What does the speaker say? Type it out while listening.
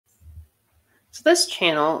So this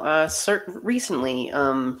channel recently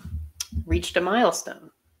reached a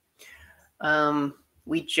milestone.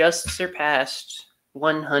 We just surpassed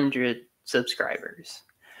 100 subscribers.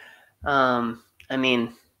 I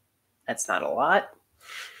mean, that's not a lot.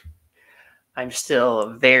 I'm still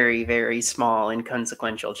a very, very small,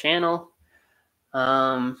 inconsequential channel.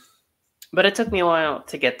 But it took me a while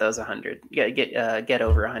to get those 100, get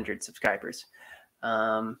over 100 subscribers.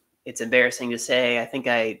 It's embarrassing to say. I think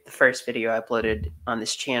the first video I uploaded on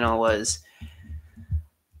this channel was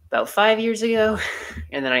about 5 years ago,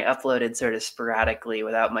 and then I uploaded sort of sporadically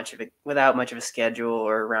without much of a schedule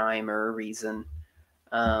or a rhyme or a reason.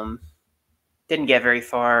 Didn't get very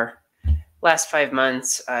far. Last 5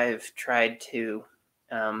 months, I've tried to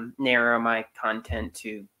narrow my content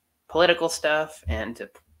to political stuff and to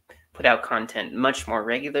put out content much more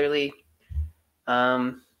regularly.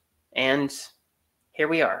 And here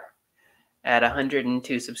we are at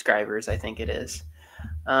 102 subscribers, I think it is.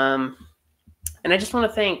 And I just want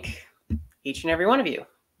to thank each and every one of you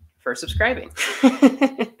for subscribing.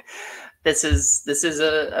 This is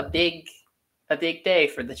a big day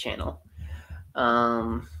for the channel.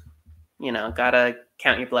 You know, gotta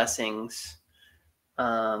count your blessings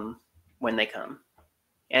when they come,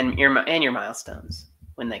 and your milestones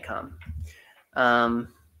when they come.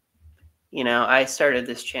 You know, I started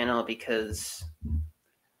this channel because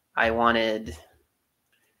I wanted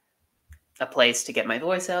a place to get my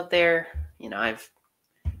voice out there. You know,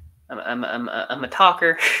 I'm a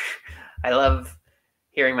talker. I love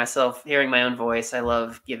hearing my own voice. I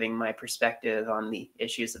love giving my perspective on the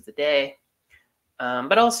issues of the day.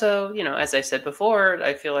 But also, you know, as I said before,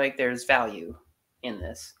 I feel like there's value in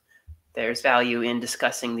this. There's value in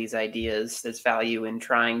discussing these ideas. There's value in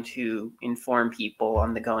trying to inform people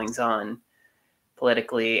on the goings-on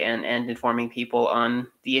politically and informing people on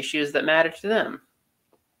the issues that matter to them.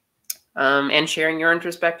 And sharing your own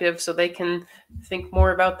perspective so they can think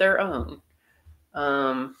more about their own.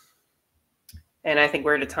 And I think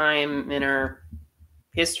we're at a time in our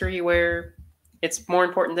history where it's more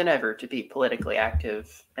important than ever to be politically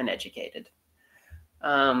active and educated.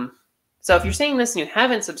 So if you're seeing this and you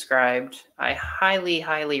haven't subscribed, I highly,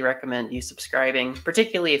 highly recommend you subscribing,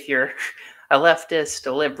 particularly if you're a leftist,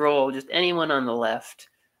 a liberal, just anyone on the left.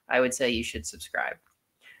 I would say you should subscribe.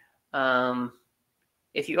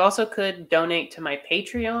 If you also could donate to my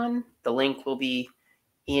Patreon, the link will be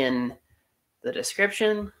in the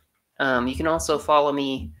description. You can also follow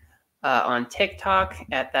me on TikTok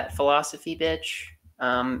at That Philosophy Bitch.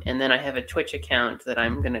 And then I have a Twitch account that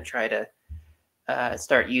I'm going to try to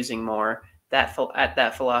start using more, at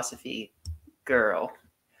That Philosophy Girl.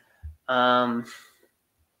 I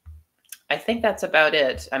think that's about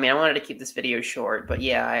it. I mean, I wanted to keep this video short, but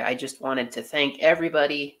yeah, I just wanted to thank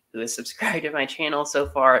everybody who has subscribed to my channel so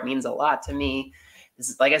far. It means a lot to me. This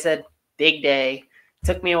is, like I said, big day. It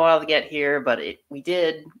took me a while to get here, but we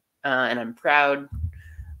did, and I'm proud.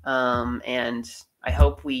 And I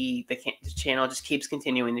hope the channel just keeps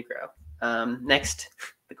continuing to grow. Next,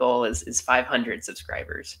 the goal is 500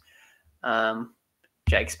 subscribers, which I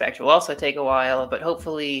expect will also take a while, but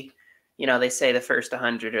hopefully, you know, they say the first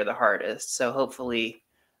 100 are the hardest. So hopefully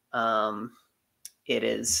it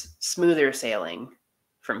is smoother sailing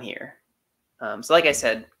from here. So like I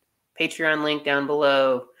said, Patreon link down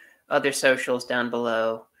below, other socials down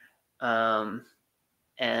below. And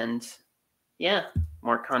yeah,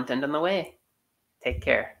 more content on the way. Take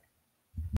care.